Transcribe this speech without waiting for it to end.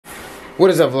What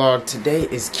is up, vlog? Today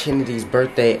is Kennedy's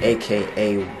birthday,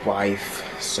 aka wife.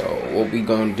 So what we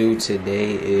gonna do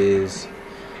today is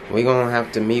we gonna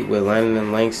have to meet with Landon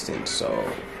and Langston. So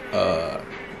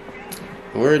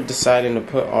we're deciding to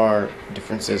put our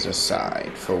differences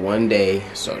aside for one day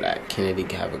so that Kennedy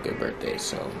can have a good birthday.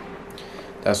 So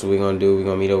that's what we're gonna do. We're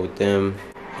gonna meet up with them,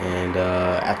 and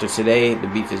after today the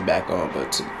beef is back on,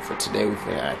 but for today we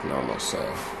finna act normal. So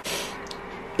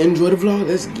enjoy the vlog.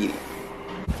 Let's get it.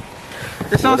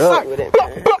 This don't suck.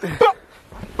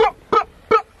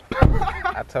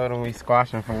 I told him we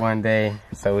squashing for one day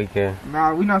so we can.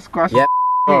 Nah, we not squashing. Yeah.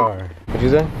 What'd you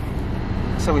say?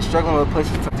 So we struggling with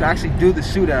places to actually do the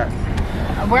shoot at.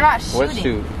 We're not shooting. What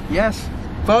shoot? Yes,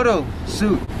 photo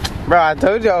shoot. Bro, I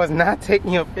told you I was not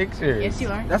taking your pictures. Yes, you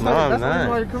are. That's no, not. I'm That's not.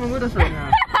 why you're coming with us right now.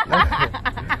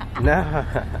 Nah.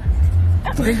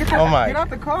 Then get out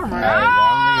the car,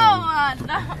 man.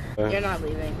 No. You're not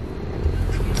leaving.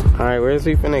 Alright, where's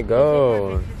we finna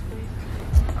go?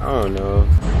 I don't know.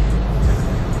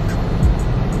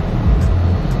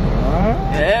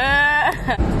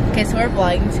 Okay, so we're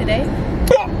vlogging today.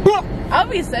 I'll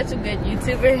be such a good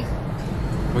YouTuber.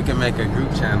 We can make a group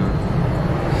channel.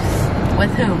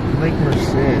 With who? Like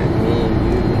percent.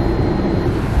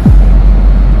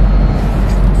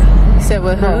 You said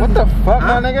with who? Bro, what the fuck,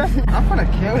 my nigga? I'm gonna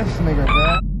kill this nigga,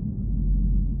 bro.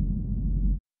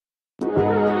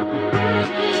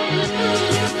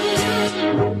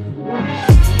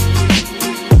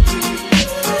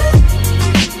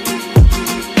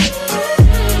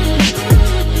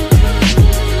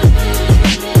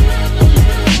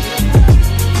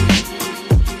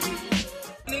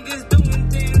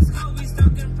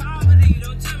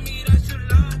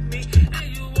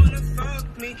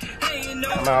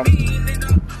 I'm out.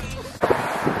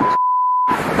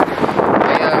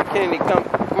 Hey, Kennedy, come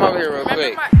over here real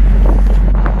quick.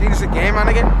 Think this a game, my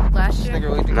nigga? Last This year? nigga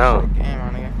really think No. this is a game, my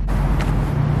nigga.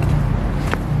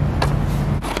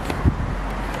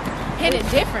 Hit it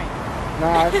different.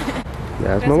 Nah,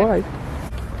 That's my wife.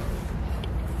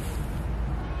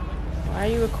 Why are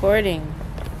you recording?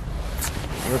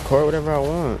 I record whatever I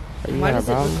want. Are you Why got a does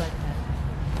it look problem? like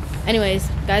that? Anyways,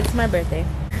 guys, it's my birthday.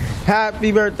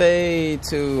 Happy birthday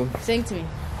to. Sing to me.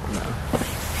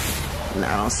 No,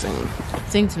 I don't sing.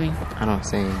 Sing to me. I don't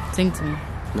sing. Sing to me.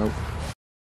 Nope.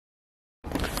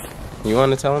 You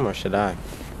want to tell him or should I?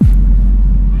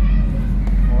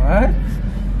 what?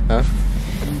 Huh?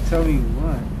 You tell me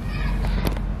what?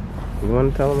 You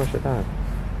want to tell him or should I?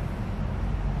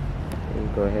 You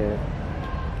go ahead.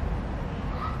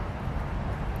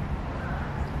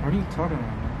 What are you talking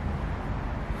about, man?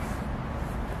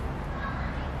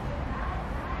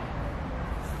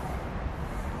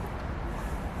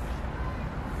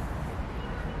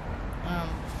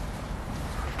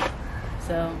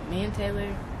 So, me and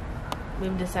Taylor,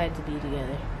 we've decided to be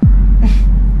together.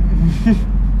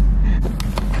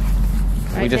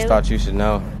 We just thought you should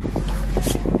know.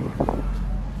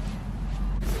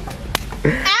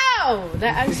 Ow!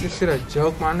 That Is actually. this shit a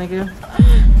joke, my nigga?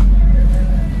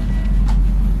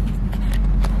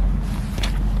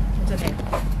 It's okay.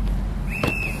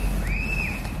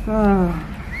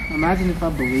 Imagine if I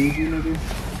believed you, nigga.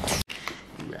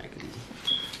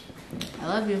 I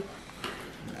love you.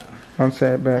 Don't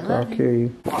say it back or I'll kill you.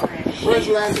 Where's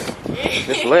Landon?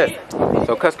 It's lit.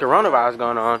 So, cause coronavirus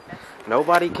going on,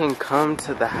 nobody can come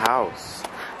to the house,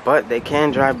 but they can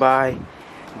drive by,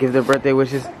 give their birthday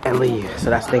wishes, and leave.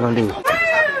 So that's what they gonna do.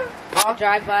 I'll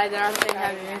drive by, then I'll say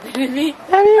happy birthday to me.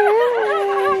 Happy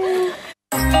birthday!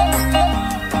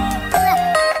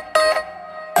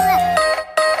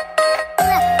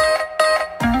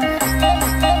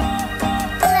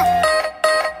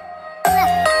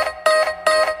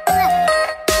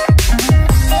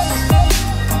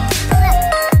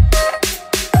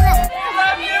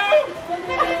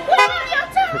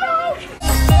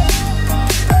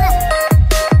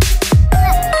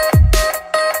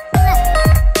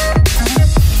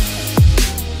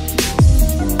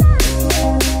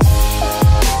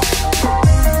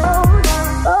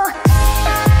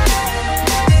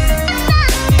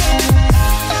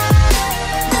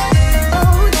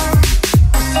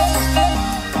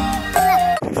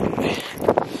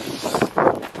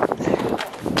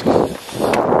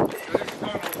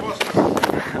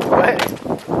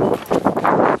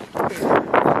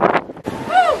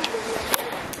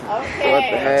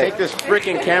 Take this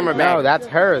freaking camera back. No, that's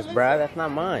hers, bruh. That's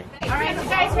not mine. Alright, you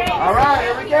guys ready? Alright,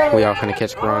 here we go. We all finna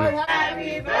catch corona.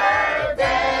 Happy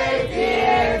birthday,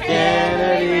 dear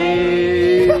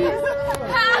Kennedy.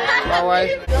 My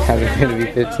wife. Happy to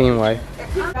be 15, wife.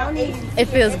 It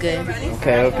feels good.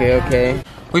 Okay.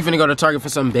 We finna go to Target for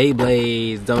some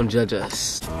Beyblades. Don't judge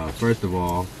us. First of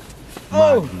all,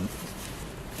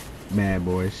 Mad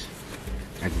Boys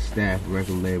at the staff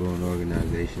record label and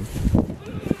organization.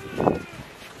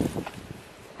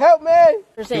 Help me!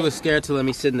 He was scared to let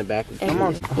me sit in the back with you. Come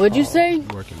on. What'd you say?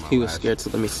 He was scared to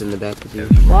let me sit in the back with you.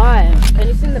 Why? Can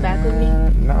you sit in the back with me?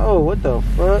 No, what the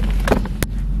fuck?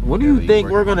 What do you think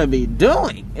we're gonna be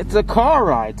doing? It's a car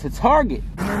ride to Target.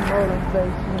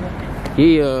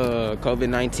 Yeah,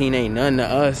 COVID-19 ain't nothing to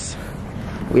us.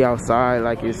 We outside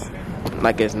like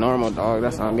it's normal, dog.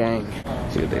 That's our gang.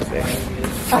 See what they say.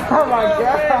 Oh my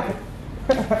god!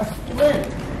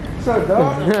 So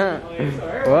dumb.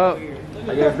 Well,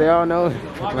 I guess they all know.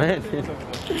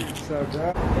 So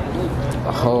dumb.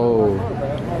 Oh.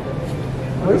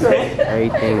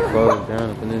 Everything closed down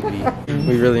up in this beat.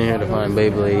 We really here to find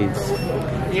Beyblades.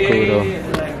 It's cool though.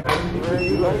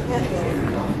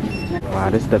 Wow,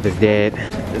 this stuff is dead.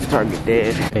 This Target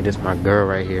dead. Hey, this is my girl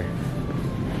right here.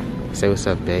 Say what's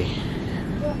up, bae.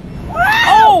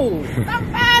 Oh!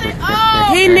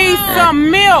 He needs some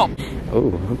milk!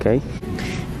 Oh, okay.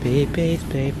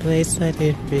 Beyblades, let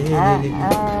it be.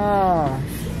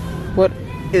 What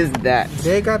is that?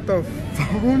 They got the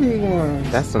phony ones.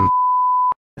 That's some.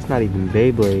 That's not even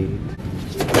Beyblade.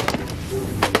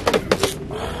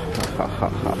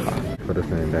 For the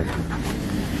same day.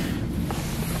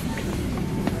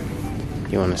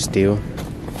 You wanna steal?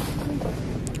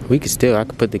 We could steal. I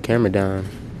could put the camera down.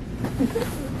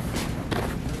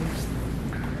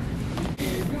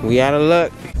 We out of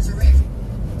luck.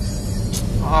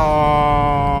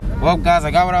 Oh. Well, guys,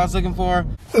 I got what I was looking for.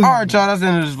 Alright, y'all, that's the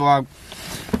end of this vlog.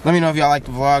 Let me know if y'all like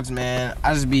the vlogs, man.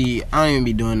 I don't even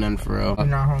be doing nothing for real. We're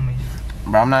not homies.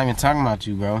 Bro, I'm not even talking about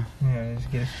you, bro. Yeah, let's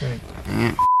get it straight.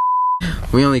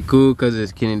 We only cool because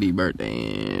it's Kennedy's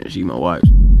birthday and she my wife.